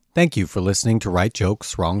Thank you for listening to Right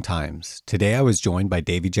Jokes, Wrong Times. Today I was joined by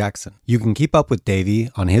Davey Jackson. You can keep up with Davey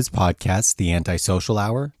on his podcast, The Antisocial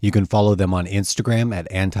Hour. You can follow them on Instagram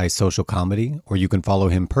at Antisocial Comedy, or you can follow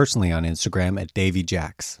him personally on Instagram at Davey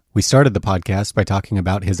Jax. We started the podcast by talking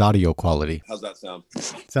about his audio quality. How's that sound?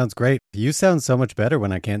 Sounds great. You sound so much better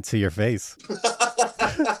when I can't see your face.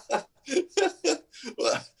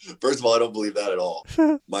 Well, first of all, I don't believe that at all.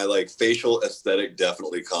 My facial aesthetic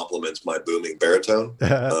definitely complements my booming baritone.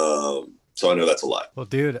 So I know that's a lie. Well,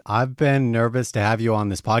 dude, I've been nervous to have you on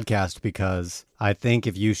this podcast because I think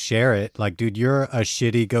if you share it, dude, you're a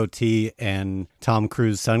shitty goatee and Tom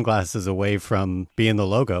Cruise sunglasses away from being the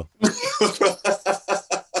logo.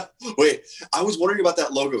 Wait, I was wondering about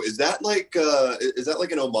that logo. Is that like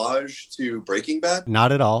an homage to Breaking Bad?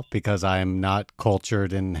 Not at all, because I'm not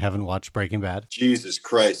cultured and haven't watched Breaking Bad. Jesus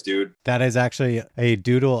Christ, dude. That is actually a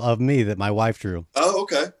doodle of me that my wife drew. Oh,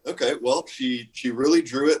 okay. Well, she really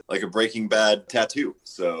drew it like a Breaking Bad tattoo.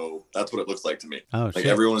 So that's what it looks like to me. Oh, shit.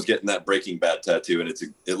 Everyone's getting that Breaking Bad tattoo, and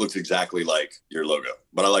it looks exactly like your logo.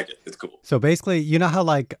 But I like it. It's cool. So basically, you know how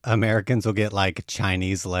Americans will get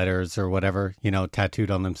Chinese letters or whatever,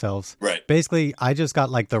 tattooed on themselves? Right. Basically, I just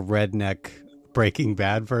got the redneck Breaking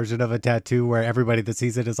Bad version of a tattoo where everybody that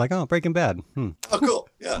sees it is like, oh, Breaking Bad. Oh, cool.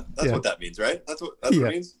 Yeah, that's what that means, right? That's what it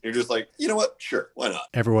means. You're just like, you know what? Sure, why not?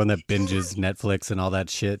 Everyone that binges Netflix and all that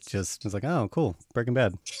shit just is like, oh, cool, Breaking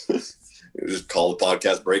Bad. You just call the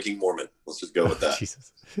podcast Breaking Mormon. Let's just go with that.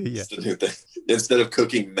 Jesus. Yeah. It's a new thing. Instead of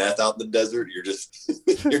cooking meth out in the desert,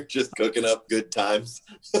 you're just cooking up good times.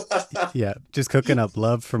 Yeah, just cooking up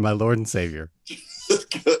love for my Lord and Savior.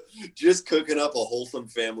 Just cooking up a wholesome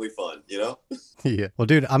family fun, Yeah. Well,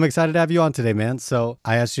 dude, I'm excited to have you on today, man. So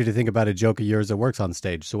I asked you to think about a joke of yours that works on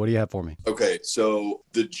stage. So what do you have for me? Okay, so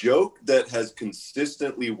the joke that has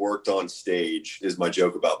consistently worked on stage is my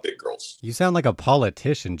joke about big girls. You sound like a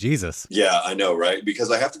politician, Jesus. Yeah, I know, right?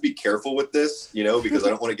 Because I have to be careful with this, because I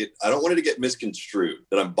don't want it to get misconstrued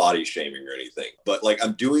that I'm body shaming or anything. But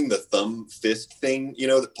I'm doing the thumb fist thing,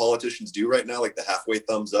 that politicians do right now, the halfway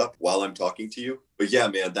thumbs up while I'm talking to you. But yeah,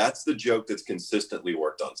 man, that's the joke that's consistently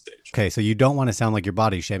worked on stage. Okay, so you don't want to sound like you're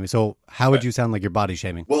body shaming. So how would you sound like you're body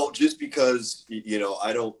shaming? Well, just because,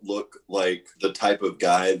 I don't look like the type of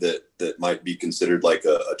guy that might be considered like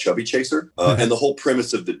a chubby chaser. And the whole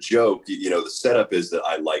premise of the joke, the setup is that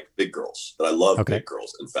I like big girls, that I love big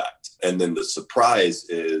girls, in fact. And then the surprise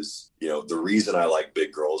is, the reason I like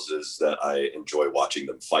big girls is that I enjoy watching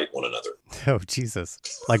them fight one another. Oh, Jesus.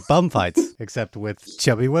 Like bum fights, except with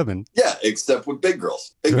chubby women. Yeah, except with big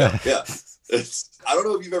girls. Bingo. Yeah. I don't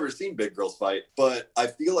know if you've ever seen big girls fight, but I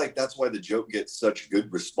feel like that's why the joke gets such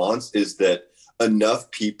good response, is that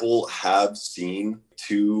enough people have seen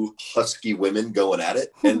two husky women going at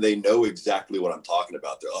it, and they know exactly what I'm talking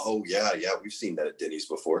about. They're, oh, yeah, we've seen that at Denny's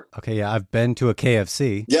before. Okay, yeah, I've been to a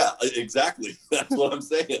KFC. Yeah, exactly. That's what I'm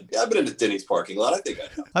saying. Yeah, I've been in the Denny's parking lot. I think I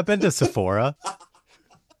know. I've been to Sephora.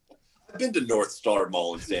 I've been to North Star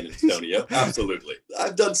Mall in San Antonio. Absolutely.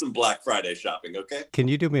 I've done some Black Friday shopping, okay? Can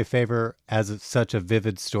you do me a favor as such a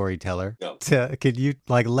vivid storyteller? No. Could you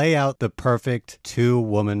lay out the perfect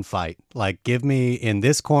two-woman fight? Give me in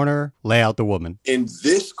this corner, lay out the woman. In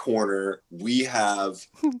this corner, we have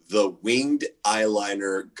the winged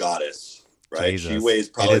eyeliner goddess. Right. Jesus. She weighs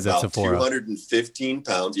probably about Sephora. 215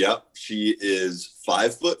 pounds. Yep. She is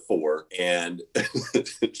 5'4", and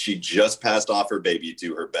she just passed off her baby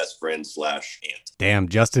to her best friend / aunt. Damn,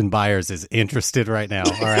 Justin Byers is interested right now.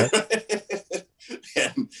 All right.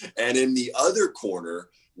 and in the other corner,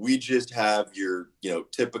 we just have your,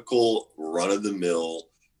 typical run of the mill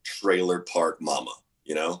trailer park mama.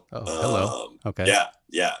 Oh, hello. Okay.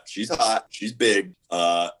 Yeah. She's hot. She's big.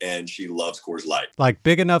 And she loves Coors Light.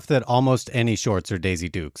 Big enough that almost any shorts are Daisy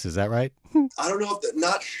Dukes. Is that right? I don't know if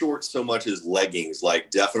not short so much as leggings.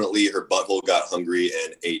 Definitely her butthole got hungry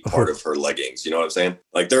and ate part of her leggings. You know what I'm saying?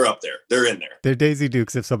 They're up there. They're in there. They're Daisy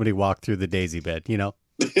Dukes if somebody walked through the Daisy bed,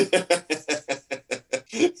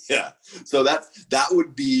 Yeah. So that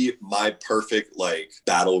would be my perfect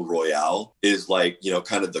battle royale, is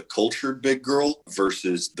kind of the cultured big girl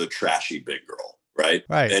versus the trashy big girl. Right.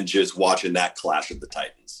 And just watching that clash of the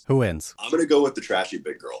titans. Who wins? I'm going to go with the trashy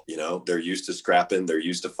big girl. They're used to scrapping. They're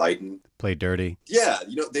used to fighting. Play dirty. Yeah.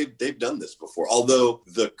 They've done this before. Although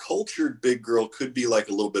the cultured big girl could be a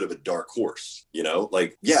little bit of a dark horse,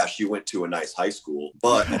 yeah, she went to a nice high school,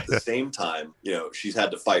 but at the same time, she's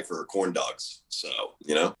had to fight for her corn dogs. So,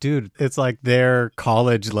 Dude, it's their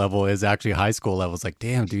college level is actually high school level. It's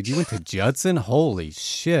damn, dude, you went to Judson? Holy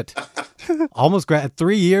shit. Almost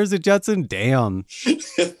 3 years at Judson? Damn. She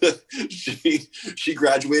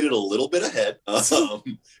graduated a little bit ahead.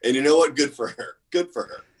 And you know what? Good for her.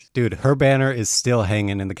 Dude, her banner is still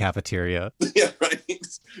hanging in the cafeteria. Yeah, right.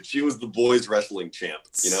 She was the boys wrestling champ,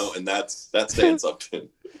 and that's saying something.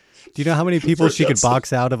 Do you know how many people she could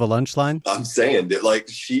box out of a lunch line? I'm saying that, like,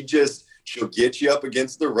 she'll get you up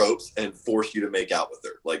against the ropes and force you to make out with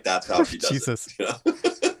her. Like, that's how she does Jesus. it. You know?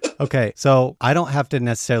 Okay, so I don't have to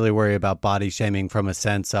necessarily worry about body shaming from a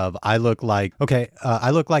sense of I look like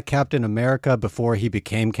Captain America before he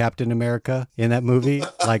became Captain America in that movie.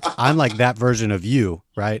 Like, I'm like that version of you,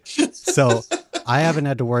 right? So I haven't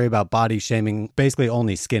had to worry about body shaming. Basically,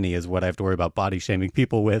 only skinny is what I have to worry about body shaming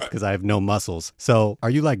people with because I have no muscles. So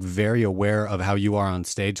are you like very aware of how you are on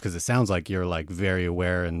stage? Because it sounds like you're like very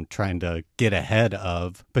aware and trying to get ahead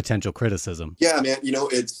of potential criticism. Yeah, man.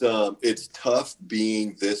 It's tough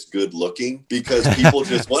being this good looking because people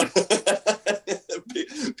just want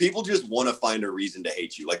to find a reason to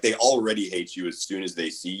hate you. Like, they already hate you as soon as they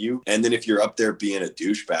see you. And then if you're up there being a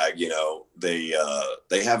douchebag,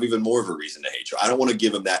 they have even more of a reason to hate you. I don't want to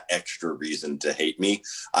give them that extra reason to hate me.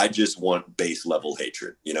 I just want base level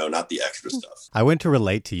hatred, not the extra stuff. I went to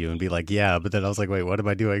relate to you and be like, yeah, but then I was like, wait, what am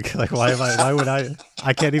I doing? Like, why would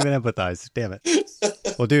I can't even empathize. Damn it.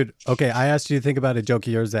 Well, dude, okay, I asked you to think about a joke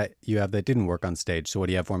of yours that you have that didn't work on stage. So what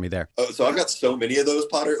do you have for me there? Oh, so I've got so many of those,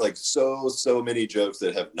 Potter, like so many jokes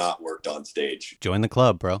that have not worked on stage. Join the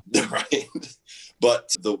club, bro. Right.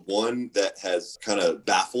 But the one that has kind of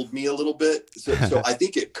baffled me a little bit, so I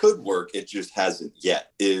think it could work, it just hasn't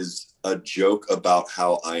yet, is a joke about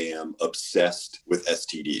how I am obsessed with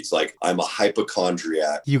STDs. Like, I'm a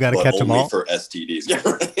hypochondriac. You got to catch them all for STDs. Yeah,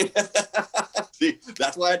 right. See,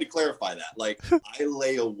 that's why I had to clarify that. Like, I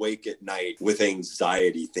lay awake at night with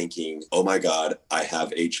anxiety thinking, oh my God, I have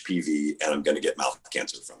HPV and I'm going to get mouth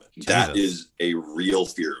cancer from it. Jesus. That is a real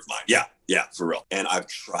fear of mine. Yeah, for real. And I've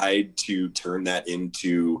tried to turn that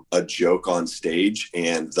into a joke on stage.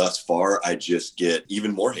 And thus far, I just get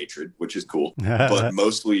even more hatred, which is cool. But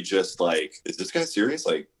mostly just like, is this guy serious?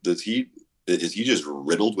 Like, is he just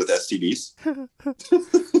riddled with STDs?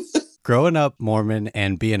 Growing up Mormon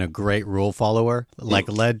and being a great rule follower,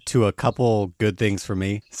 led to a couple good things for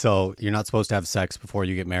me. So you're not supposed to have sex before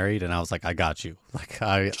you get married. And I was like, I got you. Like,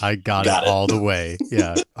 I got it all the way.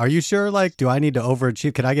 Yeah. Are you sure? Like, do I need to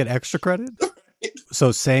overachieve? Can I get extra credit?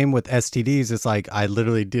 So same with STDs. It's like, I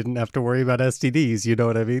literally didn't have to worry about STDs. You know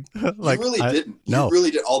what I mean? Like, you really didn't. No. You really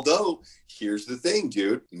did. Although, here's the thing,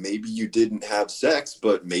 dude. Maybe you didn't have sex,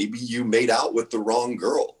 but maybe you made out with the wrong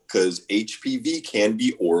girl, because HPV can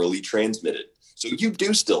be orally transmitted. So you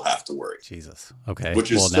do still have to worry. Jesus. Okay.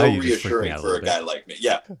 Which is so reassuring for a guy like me.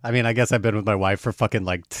 Yeah. I mean, I guess I've been with my wife for fucking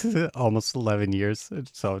like almost 11 years.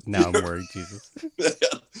 So now I'm worried. Jesus.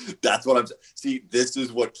 That's what I'm saying. See, this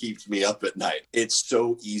is what keeps me up at night. It's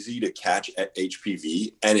so easy to catch at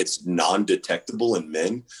HPV and it's non-detectable in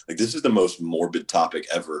men. Like, this is the most morbid topic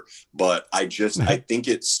ever. But I think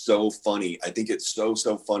it's so funny. I think it's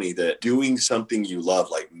so funny that doing something you love,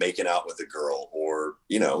 like making out with a girl or,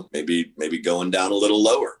 maybe going down a little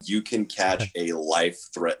lower, you can catch a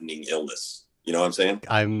life-threatening illness. You know what I'm saying?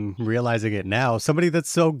 I'm realizing it now. Somebody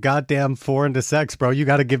that's so goddamn foreign to sex, bro, you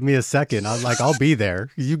got to give me a second. I'm like, I'll be there.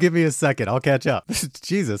 You give me a second. I'll catch up.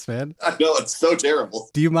 Jesus, man. I know, it's so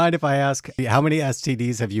terrible. Do you mind if I ask, how many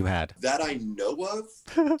STDs have you had? That I know of,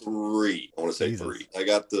 3. I want to say Jesus. 3. I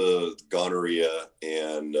got the gonorrhea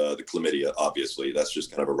and the chlamydia, obviously. That's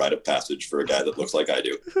just kind of a rite of passage for a guy that looks like I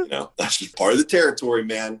do. That's just part of the territory,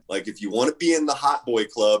 man. Like, if you want to be in the hot boy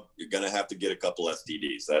club, you're going to have to get a couple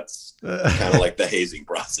STDs. That's kind of like the hazing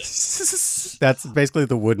process. That's basically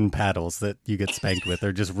the wooden paddles that you get spanked with.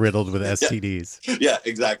 They're just riddled with STDs. Yeah,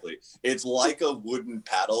 exactly. It's like a wooden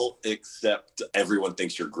paddle, except everyone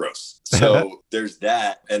thinks you're gross. So there's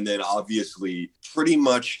that. And then obviously pretty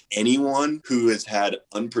much anyone who has had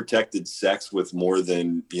unprotected sex with more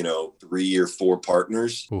than, 3 or 4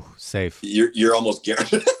 partners. Ooh, safe. You're almost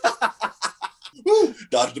guaranteed.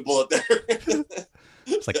 Dodged a bullet there.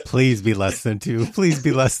 It's like, please be less than 2. Please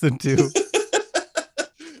be less than 2.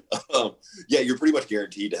 Yeah, you're pretty much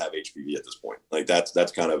guaranteed to have HPV at this point. Like,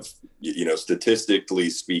 that's kind of, statistically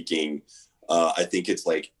speaking, I think it's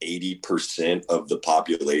like 80% of the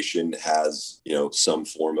population has, some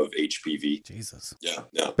form of HPV. Jesus.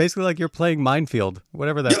 Yeah. Basically like you're playing Minefield,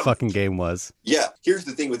 whatever that fucking game was. Yeah. Here's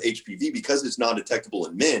the thing with HPV, because it's non-detectable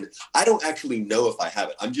in men, I don't actually know if I have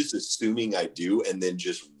it. I'm just assuming I do and then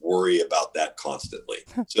just worry about that constantly.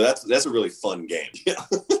 So that's a really fun game. Yeah.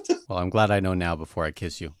 Well, I'm glad I know now before I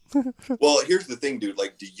kiss you. Well, here's the thing, dude.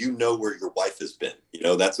 Like, do you know where your wife has been?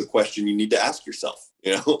 That's a question you need to ask yourself.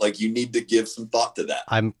 Like, you need to give some thought to that.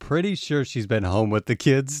 I'm pretty sure she's been home with the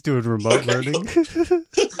kids doing remote learning.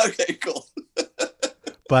 Okay, cool.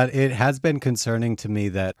 But it has been concerning to me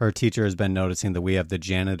that her teacher has been noticing that we have the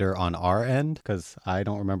janitor on our end, because I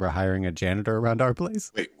don't remember hiring a janitor around our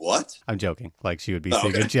place. Wait, what? I'm joking. Like she would be Oh,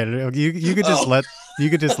 seeing okay. a janitor. You could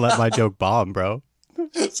just let my joke bomb, bro.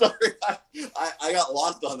 Sorry, I got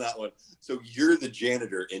lost on that one. So you're the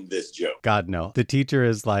janitor in this joke. God, no. The teacher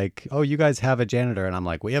is like, oh, you guys have a janitor. And I'm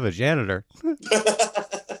like, we have a janitor. There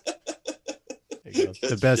you go.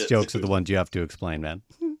 The best jokes are the ones you have to explain, man.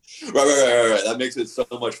 Right. That makes it so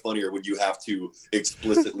much funnier when you have to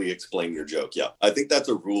explicitly explain your joke. Yeah, I think that's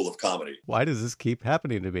a rule of comedy. Why does this keep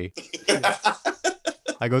happening to me?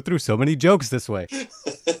 I go through so many jokes this way.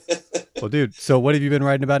 Well, dude, so what have you been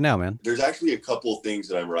writing about now, man? There's actually a couple of things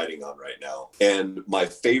that I'm writing on right now. And my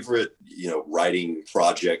favorite, writing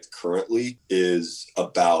project currently is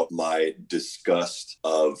about my disgust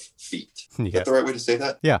of feet. Yeah. Is that the right way to say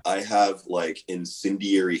that? Yeah. I have like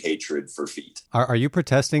incendiary hatred for feet. Are you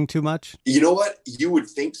protesting too much? You know what? You would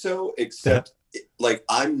think so, except like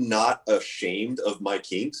I'm not ashamed of my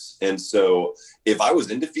kinks. And so if I was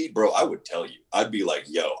into feet, bro, I would tell you. I'd be like,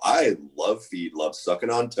 yo, I love feet, love sucking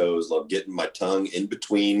on toes, love getting my tongue in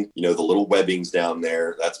between, the little webbings down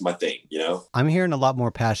there. That's my thing, I'm hearing a lot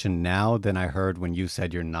more passion now than I heard when you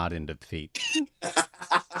said you're not into feet.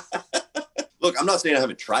 Look, I'm not saying I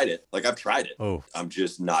haven't tried it. Like, I've tried it. Oh. I'm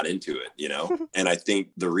just not into it, And I think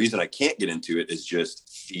the reason I can't get into it is just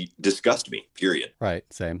feet disgust me, period. Right,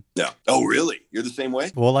 same. Yeah. Oh, really? You're the same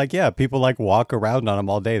way? Well, people walk around on them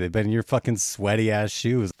all day. They've been in your fucking sweaty ass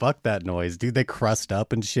shoes. Fuck that noise. Dude, they crust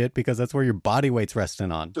up and shit because that's where your body weight's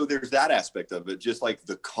resting on. So there's that aspect of it, just like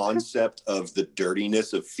the concept of the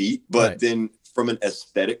dirtiness of feet. But then from an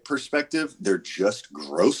aesthetic perspective, they're just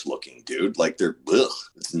gross looking, dude. Like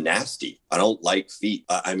it's nasty. I don't like feet.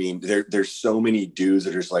 I mean, there's so many dudes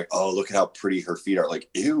that are just like, oh, look at how pretty her feet are. Like,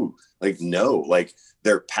 ew, like, no, like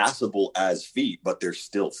they're passable as feet, but they're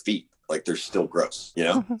still feet. Like they're still gross,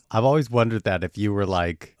 I've always wondered that if you were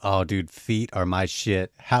like, oh, dude, feet are my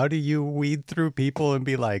shit. How do you weed through people and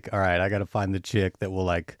be like, all right, I got to find the chick that will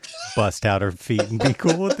like bust out her feet and be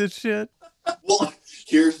cool with this shit? Well,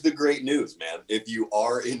 here's the great news, man. If you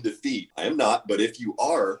are into feet, I am not, but if you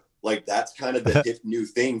are, like, that's kind of the hip new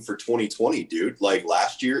thing for 2020, dude. Like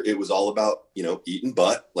last year, it was all about, eating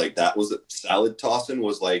butt. Like that was salad tossing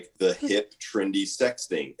was like the hip, trendy sex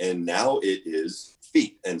thing. And now it is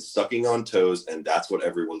feet and sucking on toes. And that's what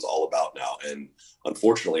everyone's all about now. And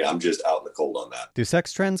unfortunately, I'm just out in the cold on that. Do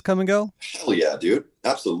sex trends come and go? Hell yeah, dude.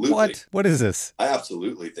 Absolutely. What is this? I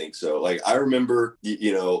absolutely think so. Like I remember,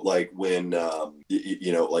 like when,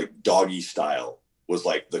 like doggy style was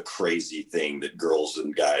like the crazy thing that girls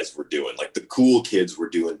and guys were doing. Like the cool kids were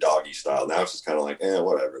doing doggy style. Now it's just kind of like,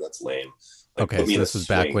 whatever. That's lame. Like, okay, so this was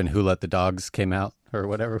back when Who Let the Dogs came out or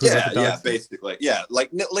whatever. Yeah, basically. Yeah, like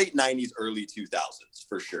late 90s, early 2000s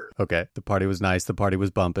for sure. Okay, the party was nice. The party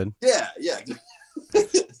was bumping. Yeah.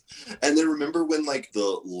 And then remember when like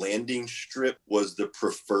the landing strip was the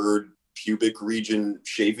preferred pubic region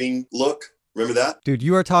shaving look? Remember that? Dude,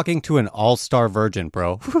 you are talking to an all-star virgin,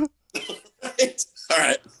 bro.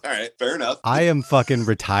 All right. Fair enough. I am fucking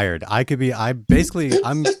retired. I'm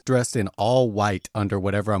dressed in all white under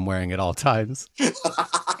whatever I'm wearing at all times.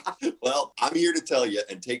 Well, I'm here to tell you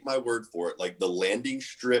and take my word for it. Like the landing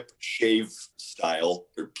strip shave style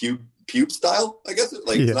or pube style, I guess.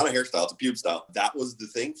 It's not a hairstyle, it's a pube style. That was the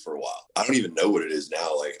thing for a while. I don't even know what it is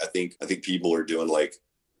now. Like I think people are doing like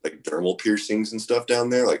dermal piercings and stuff down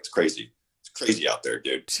there. Like it's crazy. It's crazy out there,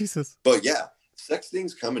 dude. Jesus. But yeah, sex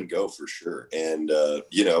things come and go for sure. And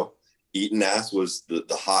eating ass was the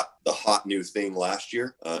hot new thing last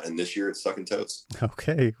year, and this year it's sucking toes.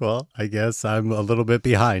 Okay, well, I guess I'm a little bit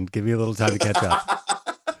behind. Give me a little time to catch up.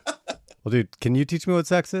 Well, dude, can you teach me what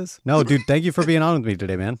sex is? No, dude, thank you for being on with me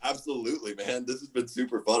today, man. Absolutely, man. This has been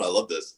super fun. I love this.